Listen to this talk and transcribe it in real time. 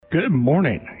Good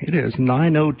morning. It is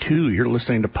 9:02. You're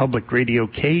listening to Public Radio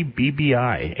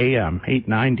KBBI AM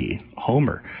 890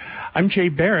 Homer. I'm Jay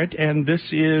Barrett, and this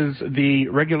is the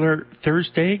regular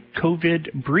Thursday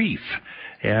COVID brief.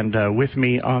 And with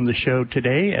me on the show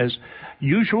today, as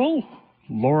usual,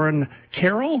 Lauren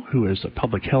Carroll, who is a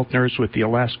public health nurse with the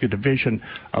Alaska Division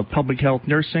of Public Health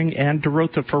Nursing, and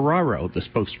Dorotha Ferraro, the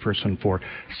spokesperson for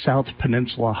South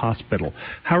Peninsula Hospital.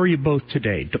 How are you both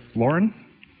today? Lauren?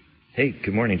 Hey,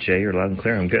 good morning, Jay. You're loud and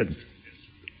clear. I'm good.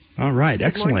 All right,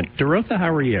 excellent. Dorotha,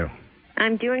 how are you?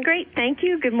 I'm doing great, thank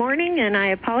you. Good morning, and I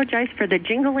apologize for the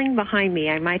jingling behind me.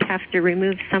 I might have to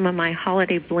remove some of my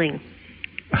holiday bling.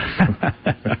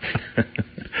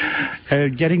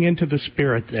 Getting into the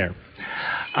spirit there.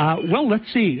 Well,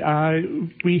 let's see.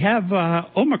 We have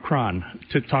Omicron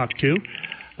to talk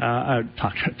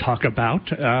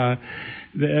about.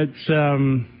 It's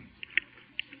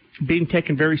being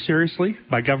taken very seriously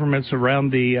by governments around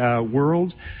the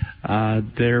world.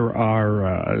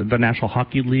 The National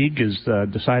Hockey League has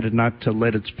decided not to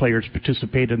let its players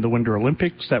participate in the Winter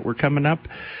Olympics that were coming up.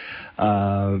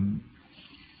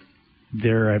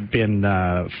 There have been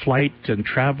flight and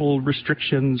travel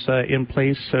restrictions in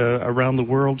place around the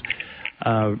world.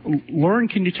 Lauren,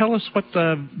 can you tell us what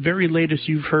the very latest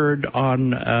you've heard on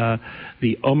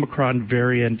the Omicron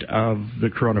variant of the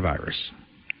coronavirus?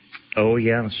 Oh,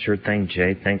 yeah, sure thing,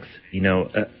 Jay. Thanks.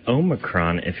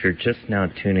 Omicron, if you're just now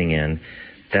tuning in,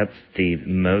 that's the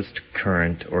most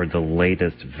current or the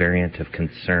latest variant of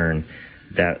concern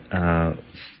that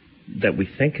we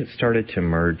think has started to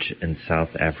emerge in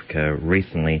South Africa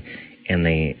recently, and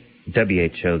the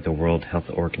WHO, the World Health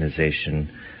Organization,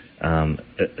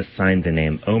 assigned the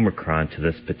name Omicron to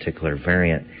this particular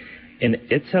variant. And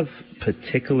it's of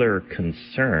particular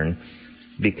concern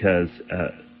because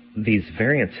these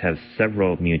variants have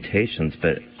several mutations,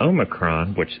 but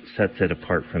Omicron, which sets it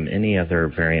apart from any other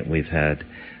variant we've had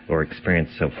or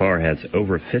experienced so far, has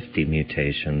over 50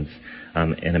 mutations,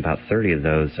 and about 30 of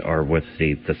those are with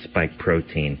the spike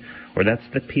protein, or that's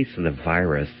the piece of the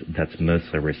virus that's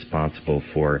mostly responsible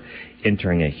for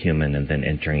entering a human and then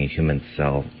entering a human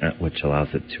cell, which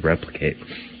allows it to replicate.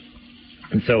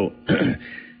 And so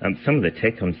some of the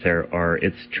take-homes there are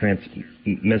its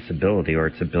transmissibility, or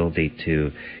its ability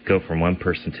to go from one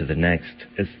person to the next,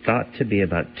 is thought to be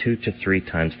about 2 to 3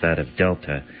 times that of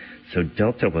Delta. So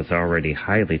Delta was already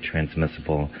highly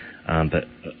transmissible, but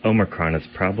Omicron is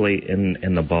probably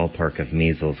in the ballpark of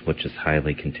measles, which is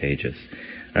highly contagious.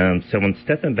 So when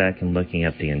stepping back and looking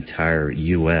at the entire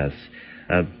U.S.,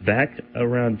 back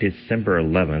around December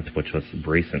 11th, which was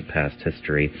recent past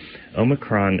history,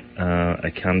 Omicron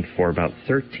accounted for about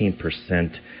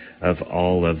 13% of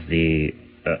all of the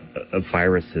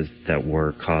viruses that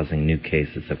were causing new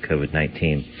cases of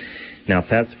COVID-19. Now,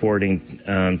 fast forwarding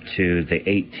to the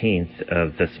 18th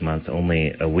of this month,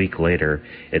 only a week later,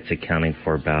 it's accounting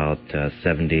for about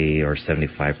 70 or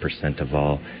 75% of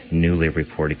all newly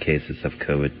reported cases of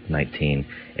COVID-19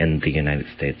 in the United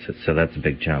States. So that's a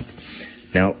big jump.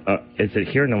 Now, is it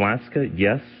here in Alaska?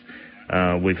 Yes.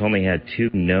 We've only had 2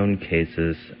 known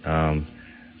cases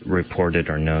reported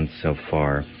or known so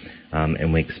far,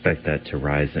 and we expect that to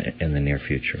rise in the near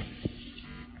future.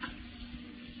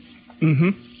 Mm-hmm.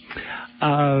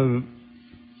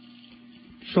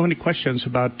 So many questions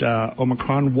about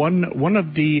Omicron. One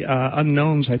of the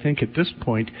unknowns, I think, at this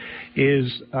point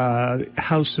is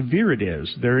how severe it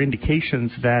is. There are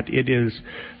indications that it is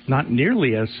not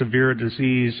nearly as severe a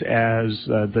disease as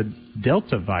the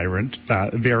Delta variant,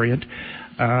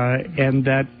 and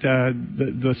that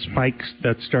the spikes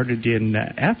that started in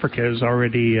Africa is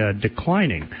already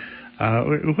declining.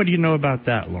 What do you know about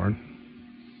that, Lauren?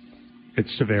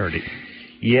 Its severity.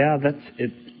 Yeah,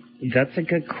 that's a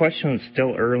good question. It's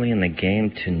still early in the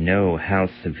game to know how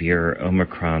severe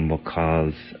Omicron will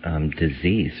cause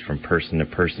disease from person to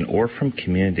person or from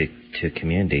community to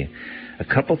community. A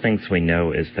couple things we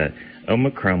know is that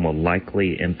Omicron will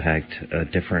likely impact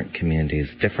different communities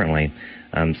differently,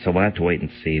 so we'll have to wait and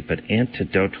see. But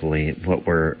anecdotally, what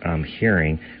we're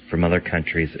hearing from other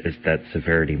countries is that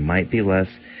severity might be less,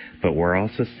 but we're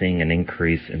also seeing an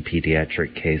increase in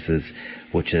pediatric cases,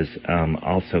 which is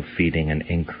also feeding an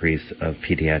increase of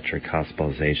pediatric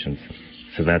hospitalizations.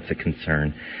 So that's a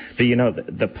concern. But,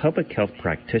 the public health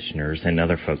practitioners and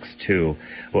other folks, too,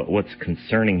 what's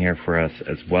concerning here for us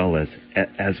as well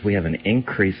as we have an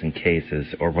increase in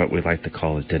cases, or what we like to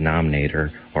call a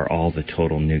denominator, or all the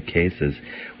total new cases,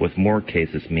 with more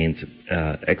cases means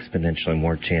exponentially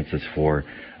more chances for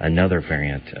another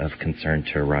variant of concern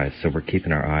to arise. So we're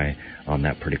keeping our eye on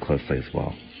that pretty closely as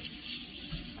well.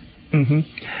 Mm-hmm.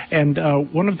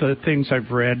 And one of the things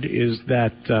I've read is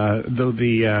that though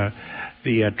the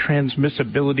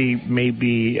transmissibility may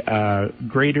be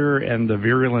greater and the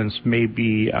virulence may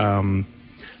be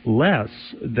less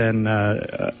than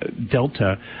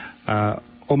Delta,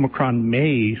 Omicron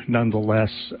may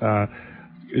nonetheless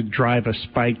drive a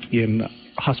spike in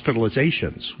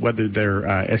hospitalizations, whether they're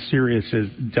as serious as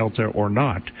Delta or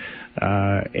not.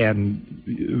 And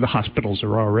the hospitals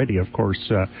are already, of course,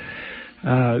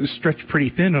 stretched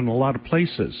pretty thin in a lot of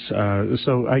places.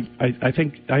 So I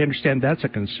think I understand that's a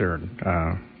concern.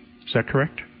 Is that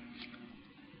correct?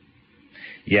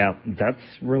 Yeah, that's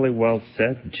really well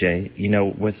said, Jay. You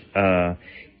know, with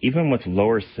even with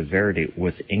lower severity,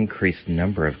 with increased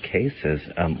number of cases,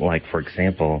 like, for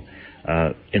example,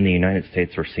 in the United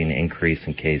States, we're seeing an increase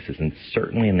in cases, and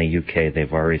certainly in the UK,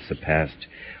 they've already surpassed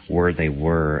where they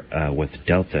were with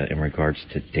Delta in regards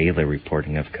to daily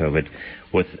reporting of COVID.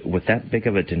 With that big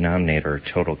of a denominator of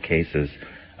total cases,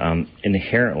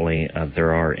 inherently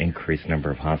there are increased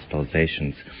number of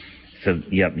hospitalizations. So,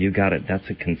 yep, you got it. That's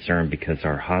a concern because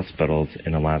our hospitals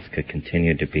in Alaska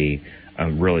continue to be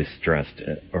really stressed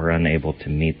or unable to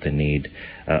meet the need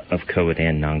of COVID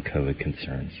and non-COVID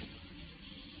concerns.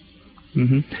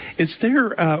 Mm-hmm. Is there,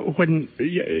 when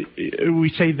we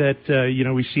say that,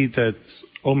 we see that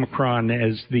Omicron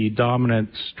as the dominant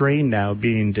strain now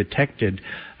being detected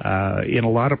in a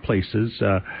lot of places,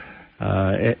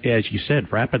 as you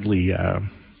said, rapidly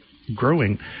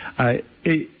growing,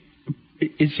 is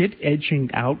it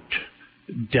edging out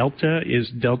Delta? Is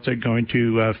Delta going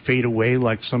to fade away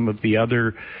like some of the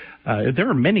other? There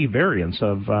are many variants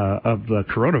of the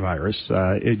coronavirus,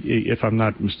 if I'm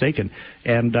not mistaken,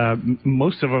 and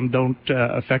most of them don't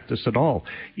affect us at all.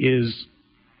 Is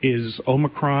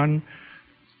Omicron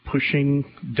pushing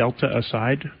Delta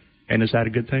aside, and is that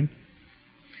a good thing?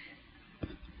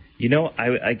 You know,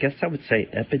 I guess I would say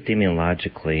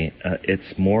epidemiologically,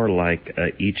 it's more like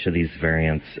each of these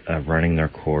variants running their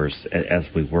course as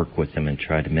we work with them and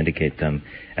try to mitigate them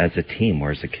as a team or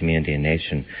as a community and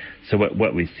nation. So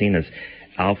what we've seen is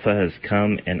Alpha has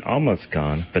come and almost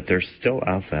gone, but there's still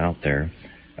Alpha out there.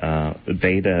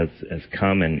 Beta has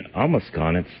come and almost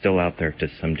gone. It's still out there to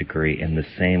some degree, and the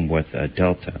same with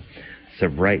Delta. So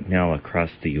right now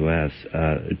across the U.S.,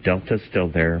 Delta's still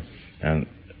there.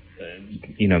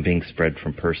 Being spread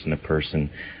from person to person,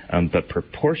 but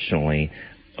proportionally,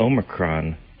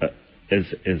 Omicron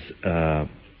is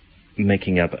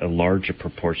making up a larger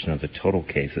proportion of the total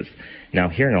cases. Now,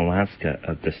 here in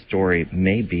Alaska, the story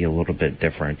may be a little bit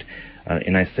different,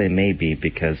 and I say maybe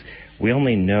because we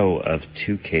only know of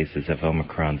 2 cases of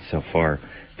Omicron so far,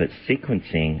 but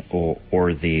sequencing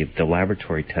or the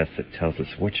laboratory test that tells us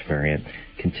which variant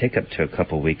can take up to a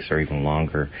couple of weeks or even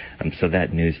longer, so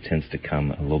that news tends to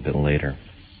come a little bit later.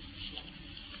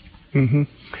 Mm-hmm.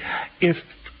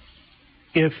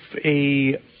 If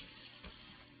a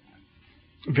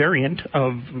variant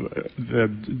of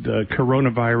the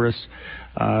coronavirus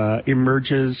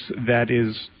emerges that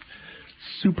is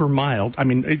super mild, I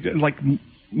mean, like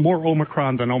more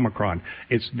Omicron than Omicron.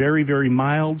 It's very, very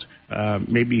mild,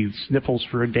 maybe sniffles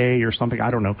for a day or something, I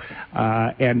don't know,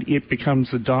 and it becomes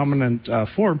the dominant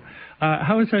form.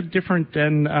 How is that different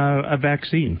than a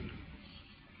vaccine?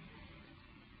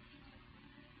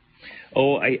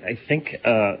 Oh, I think,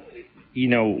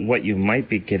 what you might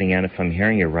be getting at, if I'm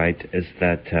hearing you right, is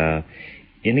that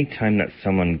anytime that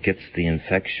someone gets the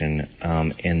infection,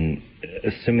 and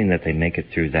assuming that they make it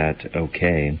through that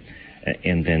okay,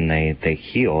 and then they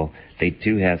heal, they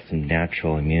do have some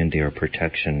natural immunity or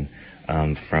protection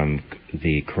from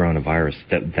the coronavirus.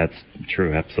 That's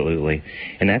true, absolutely.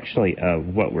 And actually,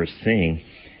 what we're seeing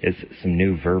is some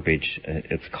new verbiage.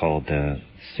 It's called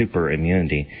super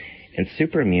immunity. And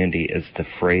super immunity is the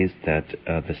phrase that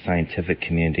the scientific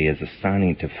community is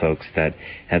assigning to folks that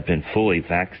have been fully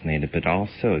vaccinated but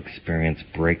also experience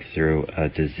breakthrough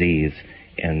disease.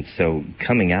 And so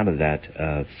coming out of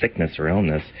that sickness or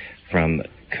illness from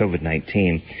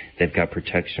COVID-19, they've got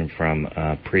protection from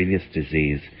previous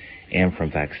disease and from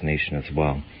vaccination as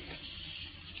well.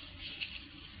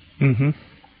 Mm-hmm.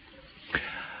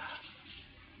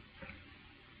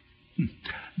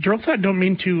 Gerald, I don't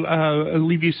mean to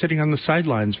leave you sitting on the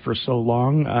sidelines for so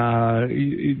long.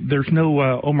 There's no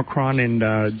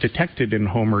Omicron detected in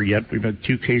Homer yet. We've had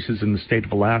 2 cases in the state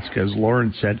of Alaska, as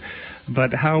Lauren said.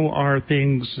 But how are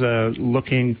things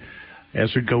looking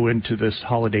as we go into this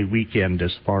holiday weekend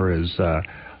as far as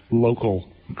local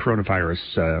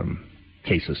coronavirus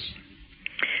cases?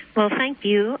 Well, thank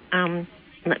you.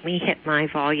 Let me hit my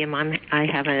volume. I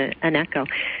have an echo.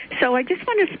 So I just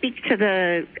want to speak to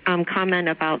the comment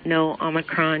about no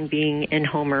Omicron being in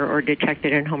Homer or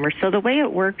detected in Homer. So the way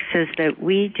it works is that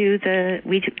we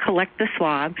collect the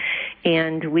swab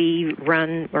and we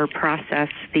run or process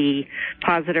the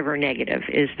positive or negative.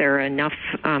 Is there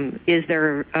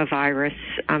a virus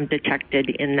detected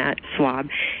in that swab?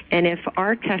 And if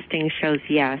our testing shows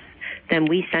yes, then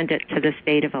we send it to the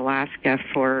state of Alaska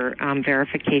for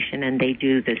verification, and they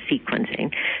do the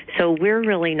sequencing. So we're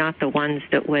really not the ones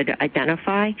that would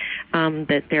identify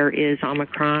that there is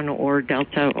Omicron or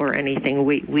Delta or anything.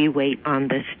 We wait on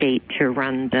the state to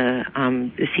run the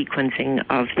sequencing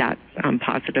of that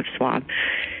positive swab.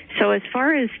 So as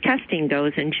far as testing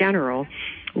goes in general,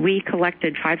 we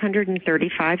collected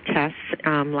 535 tests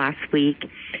last week,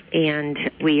 and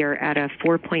we are at a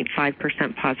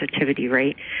 4.5% positivity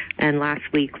rate. And last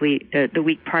week, the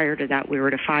week prior to that, we were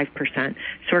at 5%. So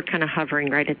we're kind of hovering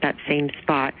right at that same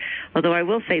spot. Although I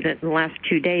will say that in the last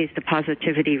 2 days, the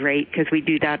positivity rate, because we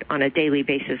do that on a daily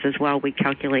basis as well, we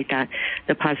calculate that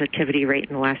the positivity rate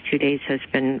in the last 2 days has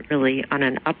been really on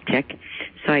an uptick.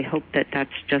 So I hope that that's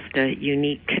just a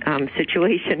unique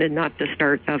situation and not the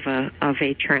start of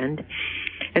a trend.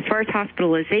 As far as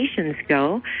hospitalizations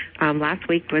go, last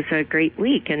week was a great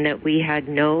week in that we had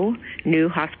no new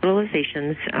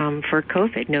hospitalizations for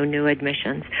COVID, no new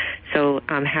admissions. So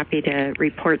I'm happy to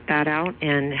report that out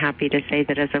and happy to say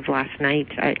that as of last night,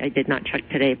 I did not check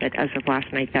today, but as of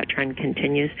last night, that trend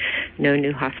continues. No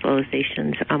new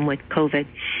hospitalizations with COVID.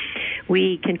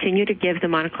 We continue to give the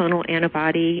monoclonal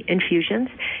antibody infusions,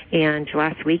 and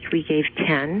last week we gave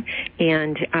 10.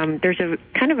 And there's a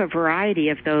kind of a variety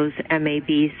of those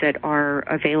MABs that are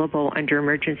available under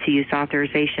emergency use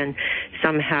authorization.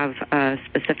 Some have a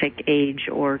specific age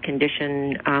or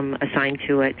condition assigned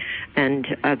to it, and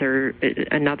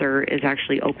another is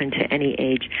actually open to any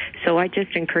age. So I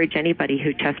just encourage anybody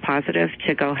who tests positive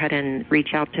to go ahead and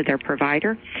reach out to their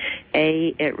provider.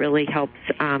 It really helps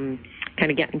kind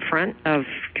of get in front of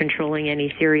controlling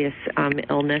any serious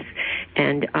illness,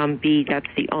 and B, that's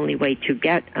the only way to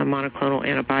get a monoclonal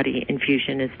antibody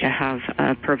infusion is to have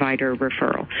a provider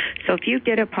referral. So if you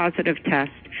get a positive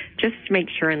test, just make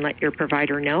sure and let your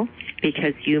provider know,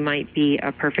 because you might be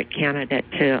a perfect candidate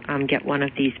to get one of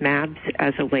these MABs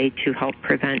as a way to help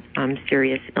prevent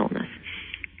serious illness.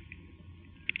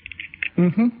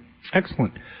 Mm-hmm.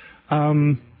 Excellent.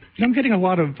 I'm getting a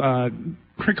lot of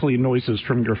crinkly noises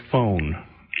from your phone.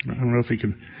 I don't know if you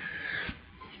can.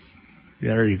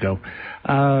 Yeah, there you go.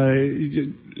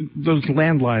 Those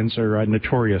landlines are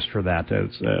notorious for that.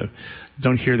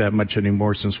 Don't hear that much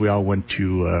anymore since we all went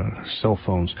to cell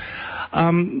phones.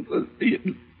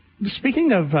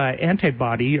 Speaking of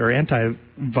antibody or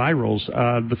antivirals,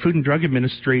 the Food and Drug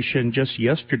Administration just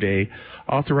yesterday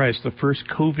authorized the first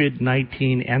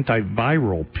COVID-19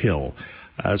 antiviral pill.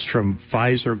 It's from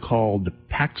Pfizer called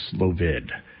Paxlovid,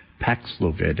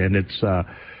 and it's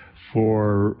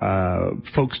for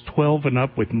folks 12 and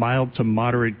up with mild to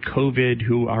moderate COVID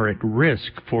who are at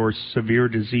risk for severe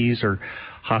disease or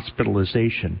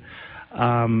hospitalization.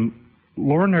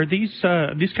 Lauren, are these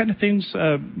kind of things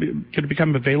going to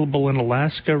become available in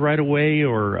Alaska right away,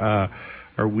 or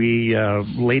are we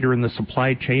later in the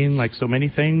supply chain like so many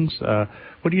things?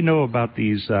 What do you know about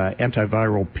these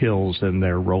antiviral pills and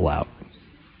their rollout?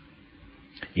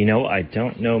 You know, I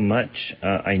don't know much.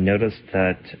 I noticed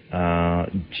that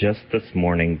just this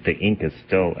morning, the ink is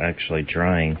still actually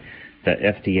drying, that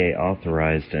FDA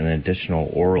authorized an additional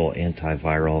oral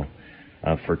antiviral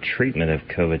for treatment of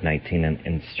COVID-19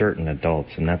 in certain adults,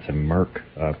 and that's a Merck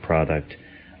product.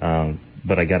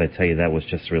 But I got to tell you, that was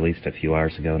just released a few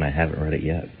hours ago, and I haven't read it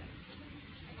yet.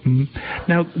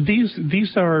 Mm-hmm. Now,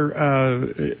 these are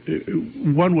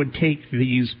one would take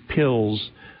these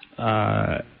pills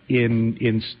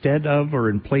instead of or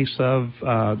in place of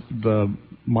the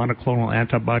monoclonal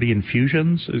antibody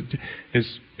infusions?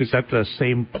 Is that the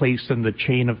same place in the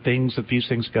chain of things that these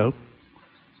things go?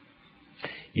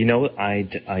 You know,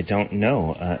 I don't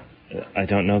know. I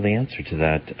don't know the answer to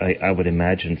that. I would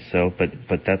imagine so,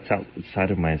 but that's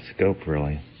outside of my scope,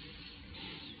 really.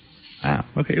 Ah,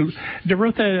 okay.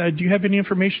 Dorotha, do you have any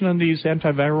information on these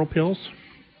antiviral pills?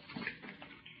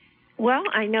 Well,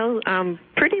 I know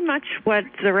pretty much what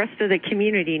the rest of the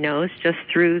community knows just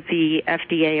through the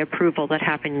FDA approval that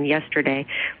happened yesterday.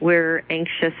 We're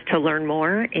anxious to learn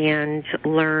more and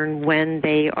learn when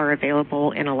they are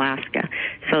available in Alaska.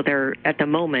 So they're, at the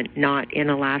moment, not in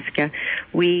Alaska.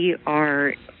 We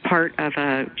are part of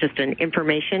just an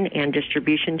information and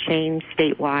distribution chain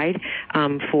statewide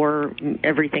for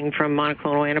everything from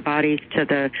monoclonal antibodies to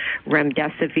the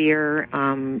remdesivir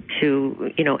to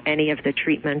any of the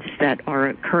treatments that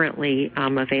are currently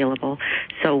available.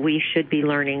 So we should be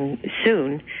learning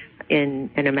soon, in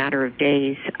a matter of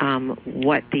days,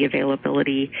 what the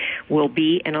availability will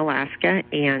be in Alaska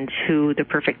and who the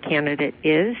perfect candidate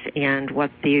is and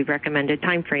what the recommended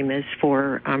time frame is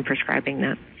for prescribing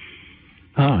that.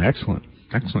 Oh, excellent.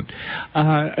 Excellent.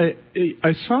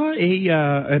 I saw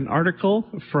an article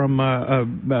from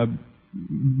a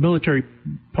military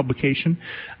publication,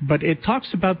 but it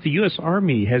talks about the U.S.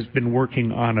 Army has been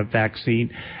working on a vaccine,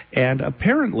 and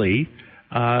apparently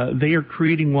they are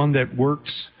creating one that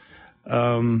works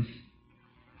on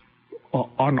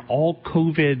all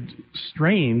COVID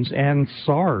strains and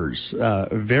SARS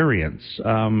variants.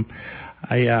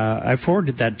 I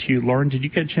forwarded that to you, Lauren. Did you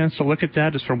get a chance to look at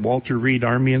that? It's from Walter Reed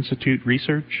Army Institute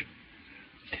Research.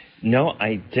 No,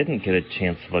 I didn't get a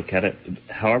chance to look at it.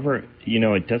 However,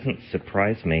 it doesn't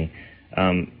surprise me.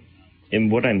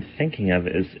 And what I'm thinking of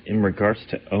is in regards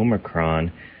to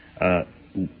Omicron,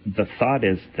 the thought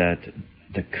is that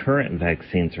the current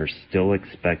vaccines are still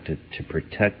expected to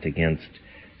protect against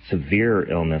severe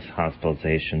illness,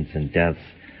 hospitalizations, and deaths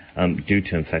due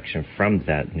to infection from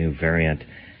that new variant.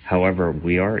 However,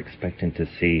 we are expecting to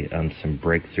see some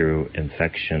breakthrough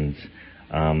infections,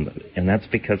 and that's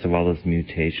because of all those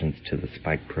mutations to the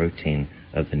spike protein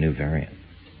of the new variant.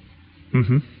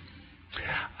 Mm-hmm.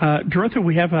 Dorothy,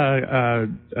 we have a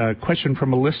question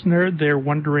from a listener. They're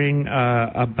wondering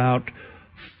about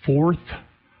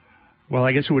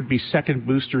I guess it would be second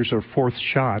boosters or fourth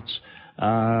shots,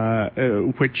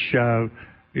 which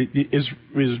is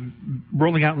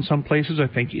rolling out in some places. I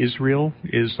think Israel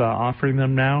is offering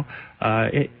them now.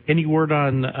 Any word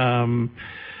on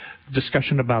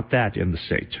discussion about that in the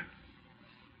state?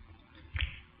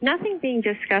 Nothing being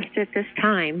discussed at this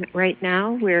time. Right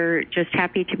now, we're just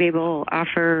happy to be able to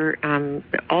offer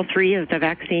all three of the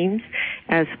vaccines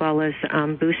as well as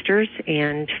boosters,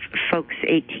 and folks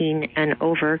 18 and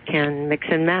over can mix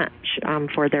and match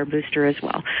for their booster as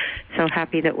well. So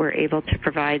happy that we're able to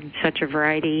provide such a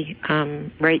variety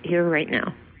right here, right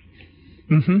now.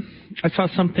 Mm-hmm. I saw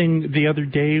something the other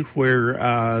day where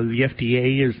the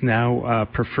FDA is now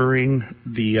preferring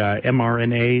the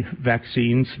mRNA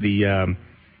vaccines, the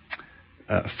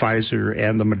Pfizer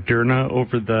and the Moderna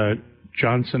over the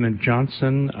Johnson &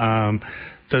 Johnson.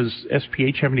 Does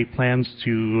SPH have any plans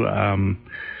to,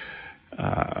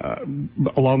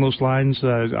 along those lines,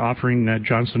 offering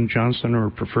Johnson & Johnson or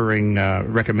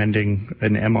recommending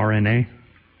an mRNA?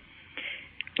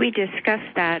 We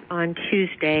discussed that on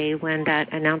Tuesday when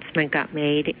that announcement got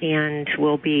made, and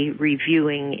we'll be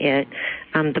reviewing it.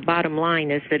 The bottom line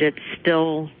is that it's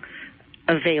still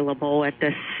available at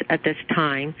this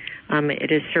time.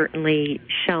 It is certainly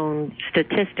shown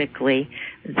statistically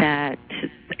that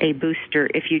a booster,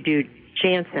 if you do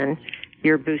Janssen,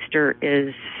 your booster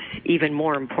is even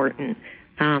more important.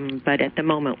 But at the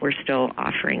moment, we're still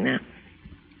offering that.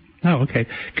 Oh, okay.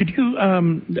 Could you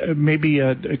maybe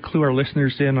clue our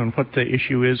listeners in on what the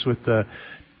issue is with the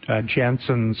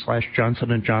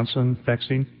Janssen/Johnson & Johnson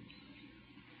vaccine?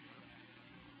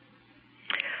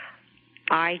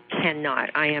 I cannot.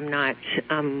 I am not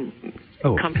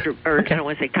comfortable, or okay. I don't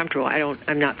want to say comfortable.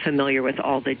 I'm not familiar with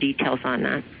all the details on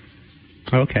that.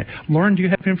 Okay. Lauren, do you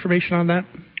have information on that?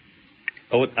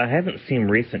 Oh, I haven't seen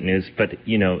recent news, but,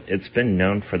 it's been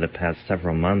known for the past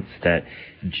several months that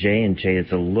J&J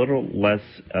is a little less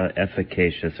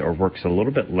efficacious or works a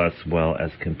little bit less well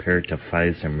as compared to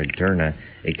Pfizer and Moderna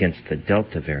against the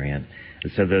Delta variant.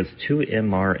 So those two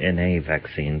mRNA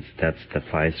vaccines, that's the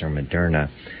Pfizer and Moderna,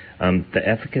 the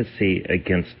efficacy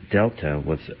against Delta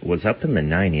was up in the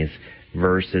 90s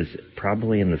versus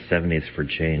probably in the 70s for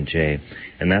J&J.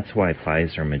 And that's why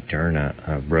Pfizer and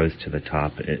Moderna rose to the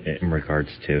top in regards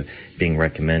to being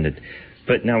recommended.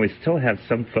 But now we still have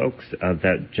some folks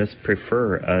that just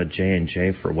prefer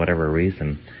J&J for whatever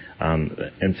reason.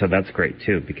 And so that's great,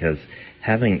 too, because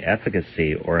having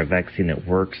efficacy or a vaccine that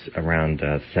works around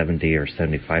 70 or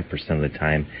 75% of the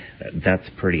time, that's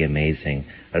pretty amazing,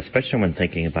 especially when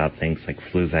thinking about things like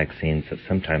flu vaccines that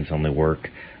sometimes only work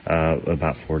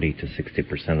about 40 to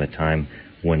 60% of the time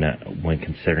when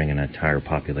considering an entire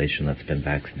population that's been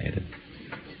vaccinated.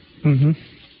 Mm-hmm.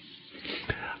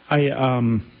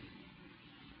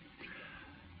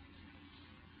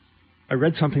 I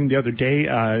read something the other day.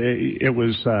 It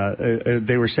was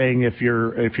they were saying if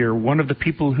you're one of the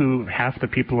people half the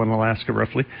people in Alaska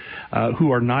roughly,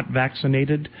 who are not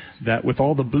vaccinated, that with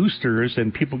all the boosters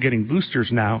and people getting boosters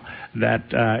now, that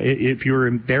if you're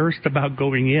embarrassed about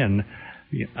going in,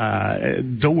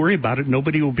 don't worry about it.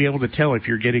 Nobody will be able to tell if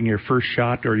you're getting your first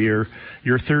shot or your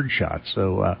third shot.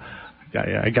 So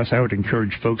I guess I would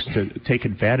encourage folks to take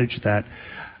advantage of that.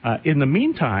 In the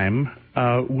meantime,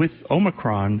 with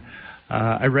Omicron,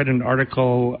 I read an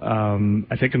article,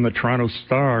 I think in the Toronto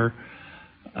Star,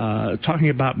 talking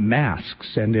about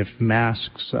masks and if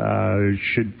masks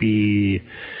should be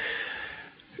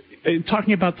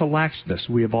talking about the laxness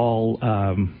we have all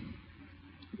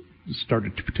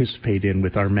started to participate in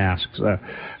with our masks.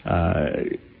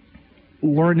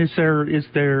 Lauren, is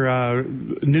there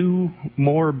new,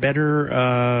 more, better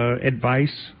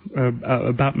advice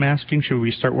about masking? Should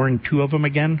we start wearing 2 of them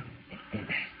again?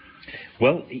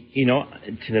 Well,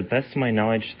 to the best of my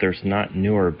knowledge, there's not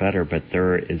newer or better, but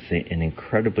there is an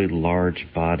incredibly large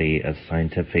body of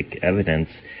scientific evidence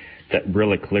that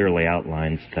really clearly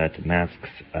outlines that masks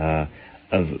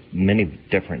of many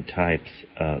different types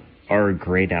are a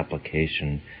great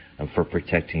application for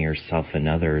protecting yourself and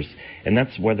others. And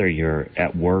that's whether you're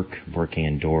at work, working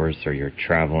indoors, or you're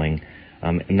traveling.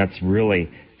 And that's really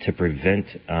to prevent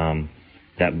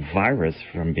that virus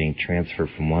from being transferred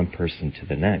from one person to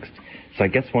the next. So I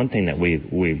guess one thing that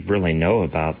we really know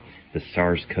about the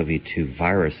SARS-CoV-2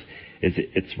 virus is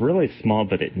it's really small,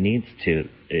 but it needs to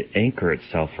anchor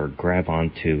itself or grab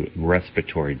onto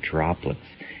respiratory droplets.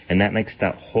 And that makes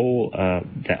that whole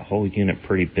unit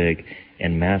pretty big,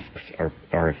 and masks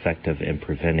are effective in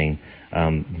preventing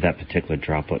that particular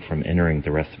droplet from entering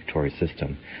the respiratory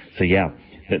system. So yeah,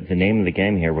 the name of the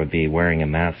game here would be wearing a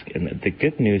mask. And the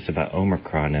good news about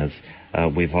Omicron is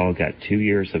we've all got 2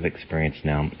 years of experience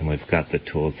now, and we've got the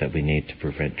tools that we need to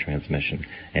prevent transmission.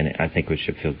 And I think we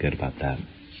should feel good about that.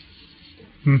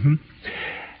 Mm-hmm.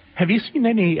 Have you seen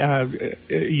any,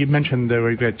 you mentioned that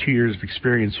we've got 2 years of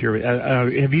experience here.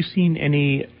 Have you seen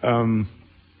any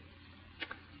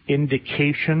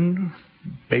indication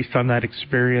based on that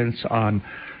experience on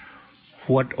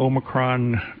what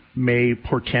Omicron may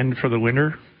portend for the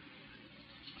winter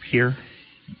here?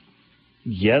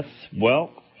 Yes.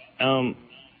 Well, I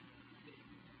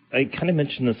kind of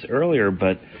mentioned this earlier,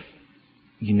 but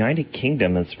United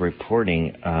Kingdom is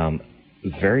reporting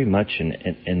very much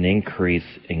an increase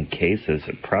in cases,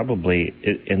 probably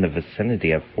in the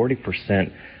vicinity of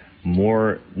 40%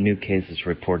 more new cases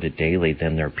reported daily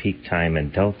than their peak time in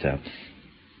Delta.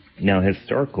 Now,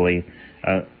 historically,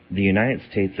 the United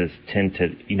States tend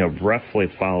to, roughly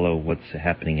follow what's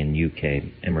happening in UK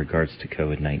in regards to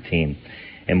COVID-19.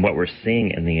 And what we're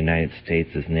seeing in the United States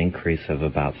is an increase of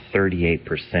about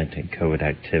 38% in COVID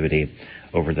activity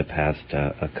over the past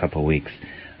a couple weeks.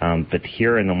 But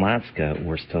here in Alaska,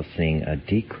 we're still seeing a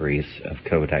decrease of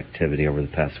COVID activity over the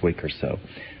past week or so.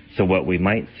 So what we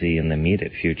might see in the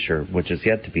immediate future, which is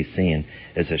yet to be seen,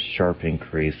 is a sharp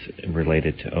increase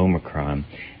related to Omicron,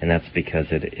 and that's because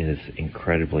it is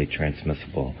incredibly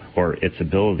transmissible, or its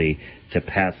ability to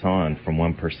pass on from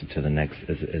one person to the next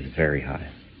is very high.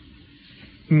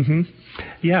 Mm-hmm.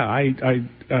 Yeah, I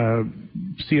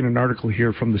see in an article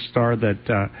here from the Star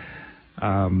that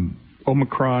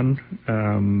Omicron,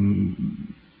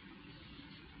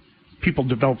 people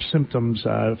develop symptoms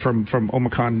from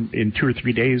Omicron in 2 or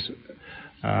 3 days,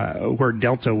 where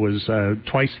Delta was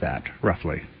twice that,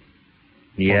 roughly.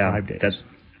 Yeah, 5 days.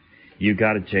 You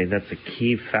got it, Jay. That's a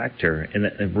key factor, and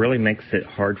it really makes it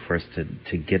hard for us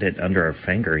to get it under our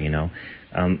finger.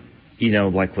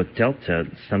 Like with Delta,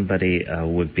 somebody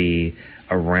would be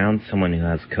around someone who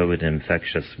has COVID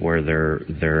infectious, where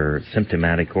they're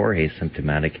symptomatic or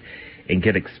asymptomatic, and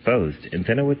get exposed. And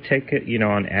then it would take,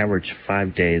 on average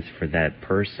 5 days for that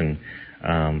person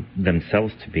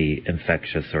themselves to be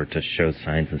infectious or to show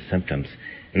signs and symptoms.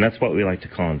 And that's what we like to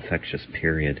call infectious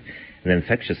period. And the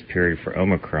infectious period for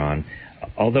Omicron,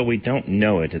 although we don't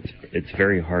know it, it's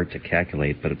very hard to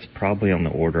calculate, but it's probably on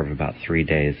the order of about 3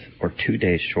 days or 2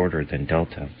 days shorter than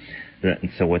Delta.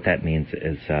 And so what that means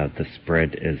is the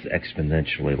spread is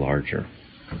exponentially larger.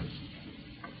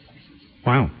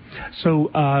 Wow.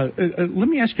 So let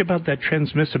me ask you about that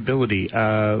transmissibility.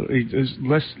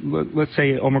 Let's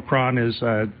say Omicron is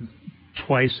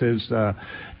twice as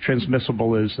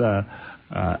transmissible as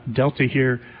Delta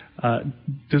here.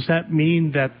 Does that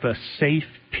mean that the safe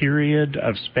period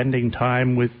of spending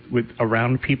time with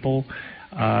around people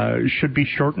should be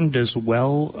shortened as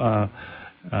well?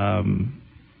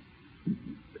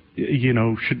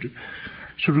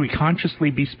 should we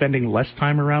consciously be spending less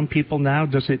time around people now?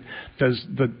 Does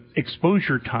the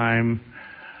exposure time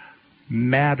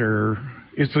matter?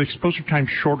 Is the exposure time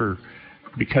shorter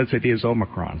because it is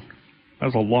Omicron? That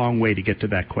was a long way to get to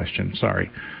that question. Sorry.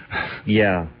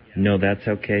 Yeah. No, that's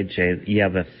okay, Jay. Yeah,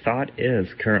 the thought is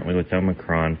currently with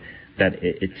Omicron that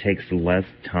it takes less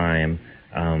time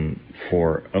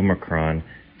for Omicron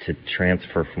to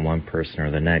transfer from one person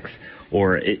or the next.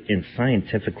 Or in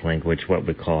scientific language, what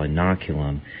we call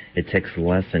inoculum. It takes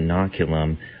less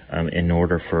inoculum in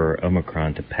order for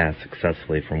Omicron to pass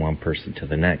successfully from one person to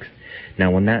the next.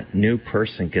 Now, when that new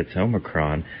person gets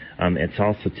Omicron, it's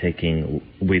also taking,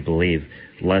 we believe,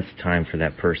 less time for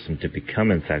that person to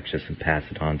become infectious and pass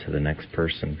it on to the next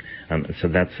person. So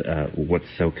that's what's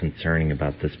so concerning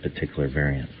about this particular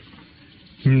variant.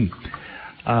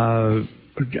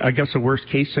 I guess a worst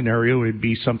case scenario would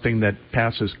be something that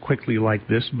passes quickly like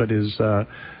this, but is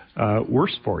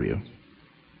worse for you.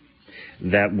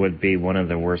 That would be one of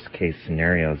the worst case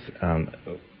scenarios.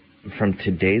 From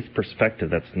today's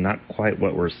perspective, that's not quite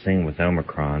what we're seeing with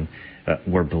Omicron.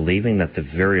 We're believing that the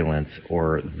virulence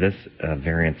or this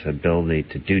variant's ability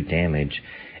to do damage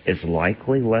is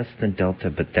likely less than Delta,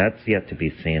 but that's yet to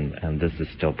be seen. This is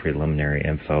still preliminary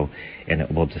info, and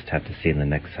we'll just have to see in the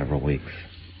next several weeks.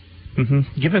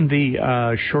 Mm-hmm. Given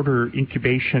the shorter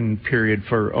incubation period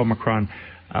for Omicron,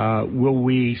 will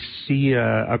we see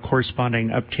a corresponding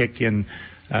uptick in,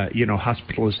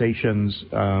 hospitalizations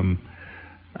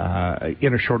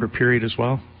in a shorter period as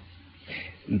well?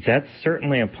 That's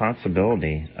certainly a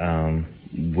possibility.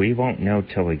 We won't know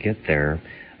till we get there.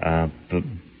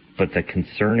 But the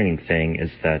concerning thing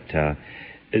is that,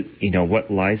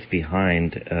 what lies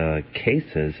behind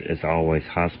cases is always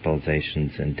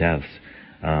hospitalizations and deaths.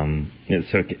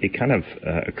 So it kind of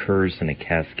occurs in a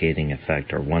cascading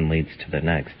effect, or one leads to the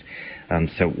next.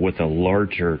 So with a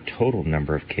larger total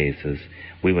number of cases,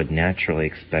 we would naturally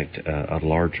expect a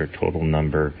larger total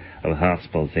number of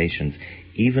hospitalizations,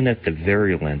 even if the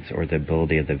virulence or the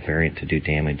ability of the variant to do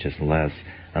damage is less.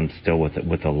 Still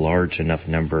with a large enough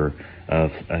number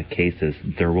of cases,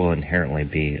 there will inherently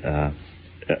be,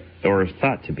 or is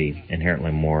thought to be,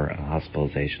 inherently more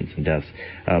hospitalizations and deaths.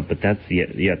 But that's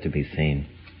yet to be seen.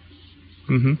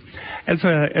 Mm-hmm.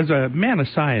 As a man of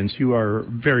science, you are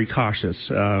very cautious,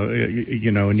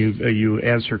 and you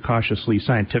answer cautiously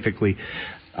scientifically.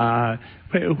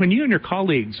 When you and your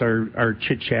colleagues are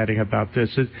chit-chatting about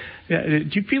this, do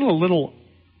you feel a little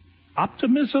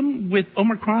optimism with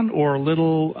Omicron or a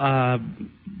little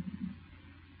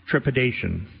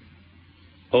trepidation?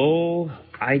 Oh,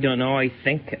 I don't know. I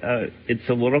think it's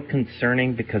a little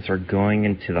concerning because we're going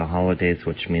into the holidays,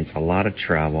 which means a lot of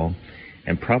travel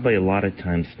and probably a lot of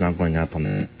time snuggling up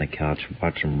on the couch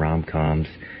watching rom-coms.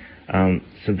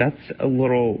 So that's a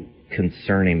little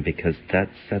concerning because that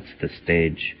sets the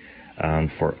stage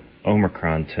for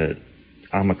Omicron to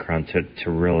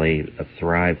really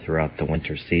thrive throughout the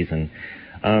winter season.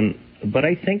 But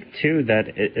I think, too, that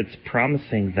it's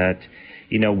promising that,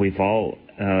 we've all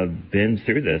been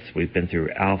through this. We've been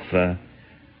through Alpha,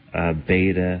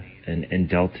 Beta, and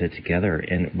Delta together,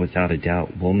 and without a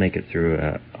doubt, we'll make it through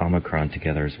Omicron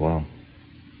together as well.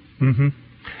 Mm-hmm.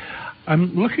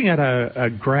 I'm looking at a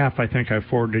graph I think I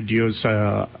forwarded you as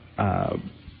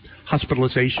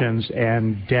hospitalizations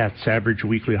and deaths, average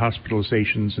weekly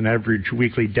hospitalizations and average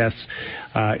weekly deaths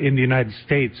in the United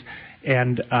States.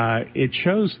 And it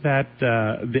shows that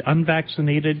the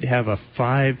unvaccinated have a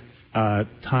 5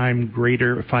 times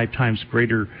greater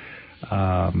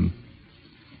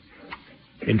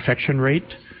infection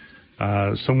rate,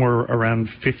 somewhere around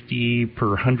 50 per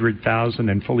 100,000,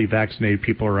 and fully vaccinated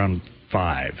people around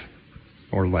 5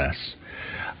 or less.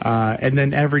 And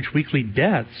then average weekly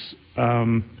deaths,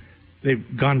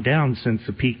 they've gone down since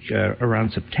the peak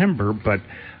around September, but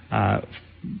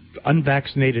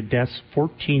unvaccinated deaths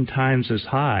 14 times as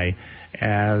high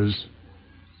as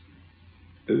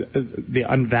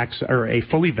a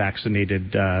fully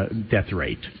vaccinated death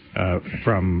rate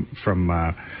from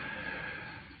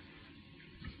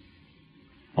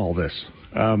all this.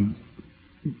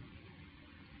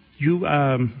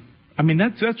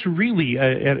 That's really,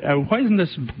 why isn't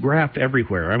this graph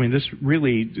everywhere? I mean, this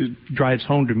really drives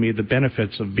home to me the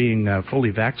benefits of being fully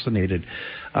vaccinated.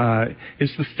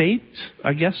 Is the state,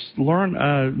 I guess, Lauren,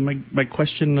 my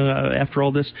question after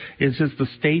all this is the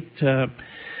state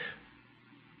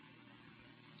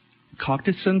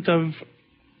cognizant of,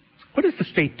 what is the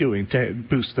state doing to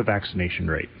boost the vaccination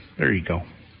rate? There you go.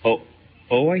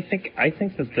 I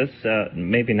think that this,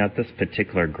 maybe not this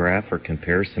particular graph or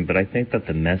comparison, but I think that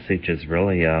the message is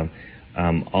really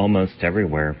almost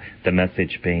everywhere. The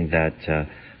message being that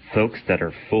folks that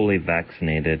are fully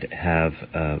vaccinated have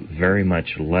very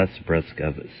much less risk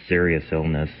of serious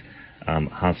illness,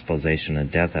 hospitalization,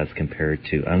 and death as compared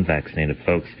to unvaccinated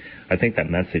folks. I think that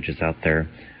message is out there,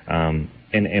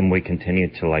 and we continue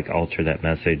to alter that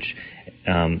message.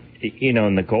 And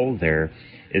the goal there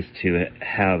is to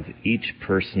have each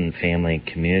person, family,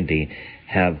 community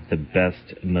have the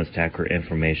best, most accurate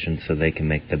information so they can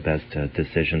make the best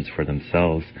decisions for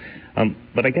themselves.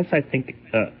 But I guess I think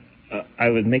I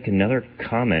would make another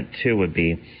comment, too, would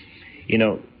be,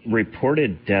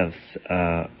 reported deaths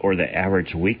or the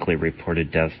average weekly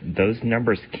reported deaths, those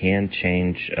numbers can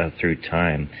change through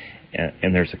time.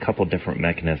 And there's a couple different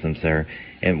mechanisms there.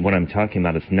 And what I'm talking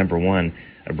about is, number one,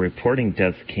 reporting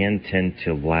deaths can tend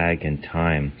to lag in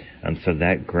time. So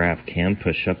that graph can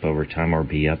push up over time or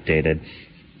be updated.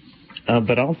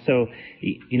 But also,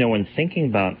 when thinking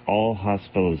about all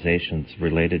hospitalizations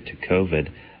related to COVID,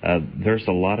 there's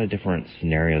a lot of different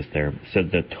scenarios there. So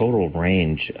the total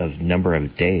range of number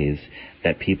of days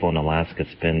that people in Alaska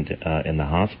spend in the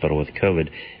hospital with COVID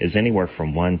is anywhere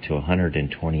from 1 to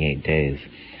 128 days.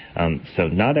 So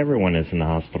not everyone is in the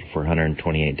hospital for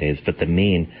 128 days, but the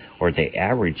mean or the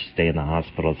average stay in the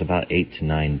hospital is about 8 to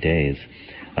 9 days.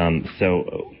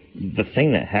 So the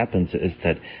thing that happens is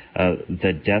that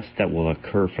the deaths that will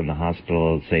occur from the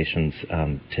hospitalizations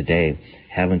today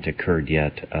haven't occurred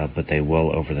yet, but they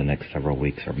will over the next several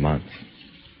weeks or months.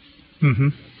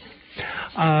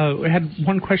 Mm-hmm. We had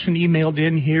one question emailed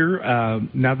in here.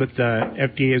 Now that the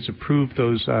FDA has approved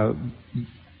those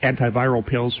antiviral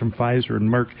pills from Pfizer and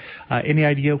Merck, any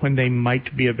idea when they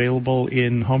might be available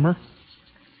in Homer?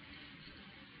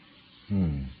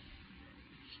 A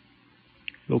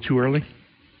little too early?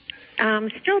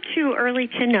 Still too early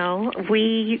to know.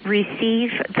 We receive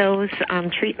those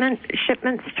treatment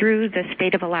shipments through the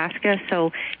state of Alaska,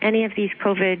 so any of these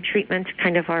COVID treatments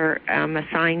kind of are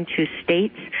assigned to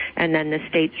states, and then the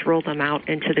states roll them out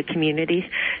into the communities.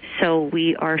 So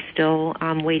we are still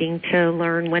waiting to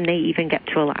learn when they even get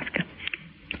to Alaska.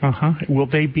 Uh-huh. Will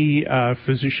they be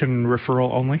physician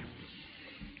referral only?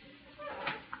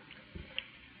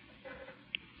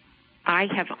 I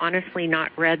have honestly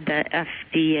not read the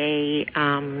FDA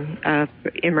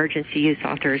emergency use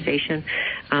authorization,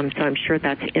 so I'm sure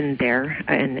that's in there,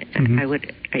 and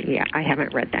I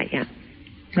haven't read that yet.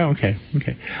 Oh, okay.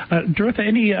 Dorotha,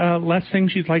 any last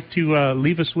things you'd like to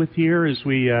leave us with here as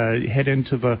we head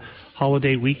into the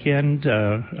holiday weekend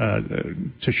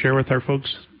to share with our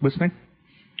folks listening?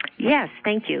 Yes,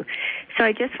 thank you. So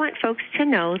I just want folks to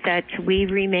know that we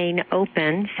remain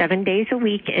open 7 days a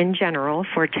week in general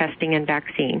for testing and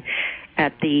vaccine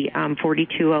at the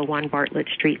 4201 Bartlett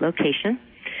Street location.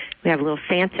 We have a little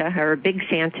Santa, or a big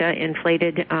Santa,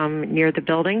 inflated near the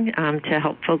building to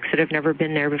help folks that have never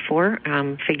been there before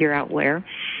figure out where.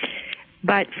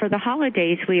 But for the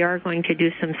holidays, we are going to do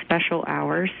some special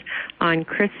hours. On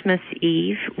Christmas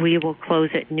Eve, we will close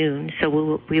at noon.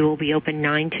 So we will be open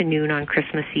 9 to noon on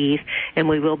Christmas Eve, and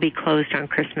we will be closed on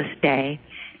Christmas Day.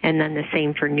 And then the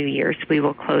same for New Year's. We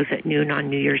will close at noon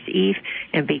on New Year's Eve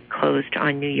and be closed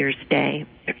on New Year's Day.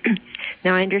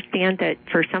 Now, I understand that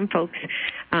for some folks,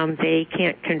 they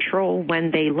can't control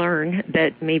when they learn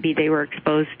that maybe they were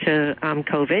exposed to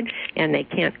COVID, and they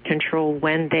can't control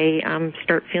when they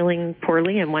start feeling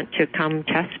poorly and want to come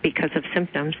test because of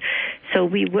symptoms. So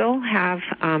we will have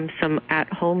some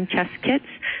at-home test kits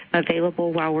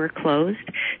available while we're closed.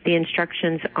 The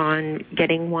instructions on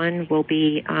getting one will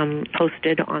be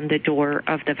posted on the door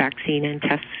of the vaccine and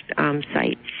test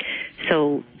site.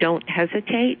 So don't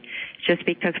hesitate. Just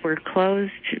because we're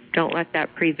closed, don't let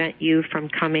that prevent you from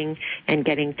coming and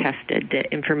getting tested.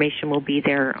 The information will be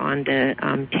there on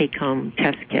the take-home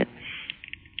test kit.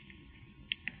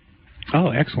 Oh,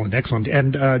 excellent.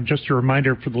 And just a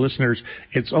reminder for the listeners,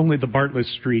 it's only the Bartlett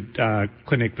Street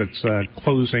clinic that's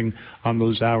closing on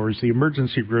those hours. The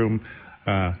emergency room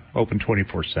open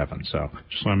 24/7. So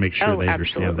just want to make sure they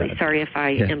understand absolutely. that. Sorry if I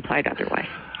implied otherwise.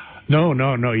 No,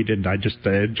 you didn't. I just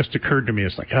it just occurred to me.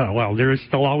 It's like, oh, well, there is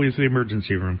still always the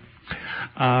emergency room.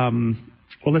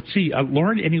 Well, let's see.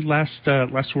 Lauren, any last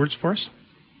words for us?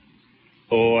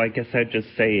 Oh, I guess I'd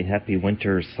just say happy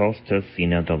winter solstice.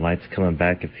 The light's coming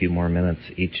back a few more minutes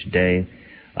each day.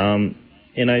 And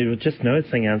I was just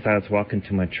noticing as I was walking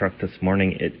to my truck this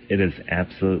morning, it is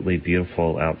absolutely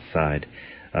beautiful outside.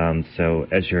 So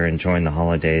as you're enjoying the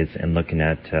holidays and looking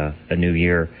at a new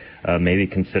year, maybe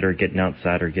consider getting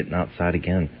outside or getting outside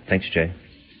again. Thanks, Jay.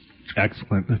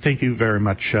 Excellent. Thank you very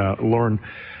much, Lauren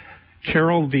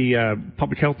Carroll, the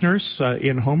public health nurse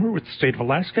in Homer with the state of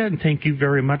Alaska. And thank you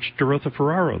very much, Dorotha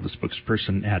Ferraro, the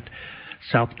spokesperson at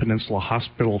South Peninsula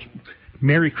Hospital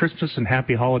Merry Christmas and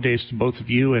Happy Holidays to both of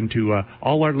you and to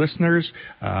all our listeners.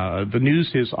 The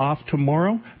news is off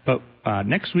tomorrow, but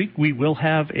next week we will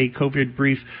have a COVID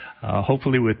brief,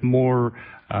 hopefully with more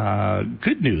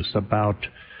good news about,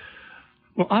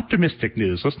 well, optimistic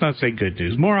news. Let's not say good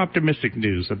news. More optimistic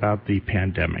news about the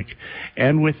pandemic.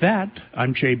 And with that,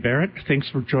 I'm Jay Barrett. Thanks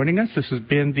for joining us. This has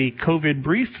been the COVID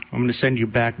brief. I'm going to send you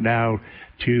back now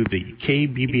to the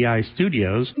KBBI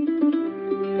studios.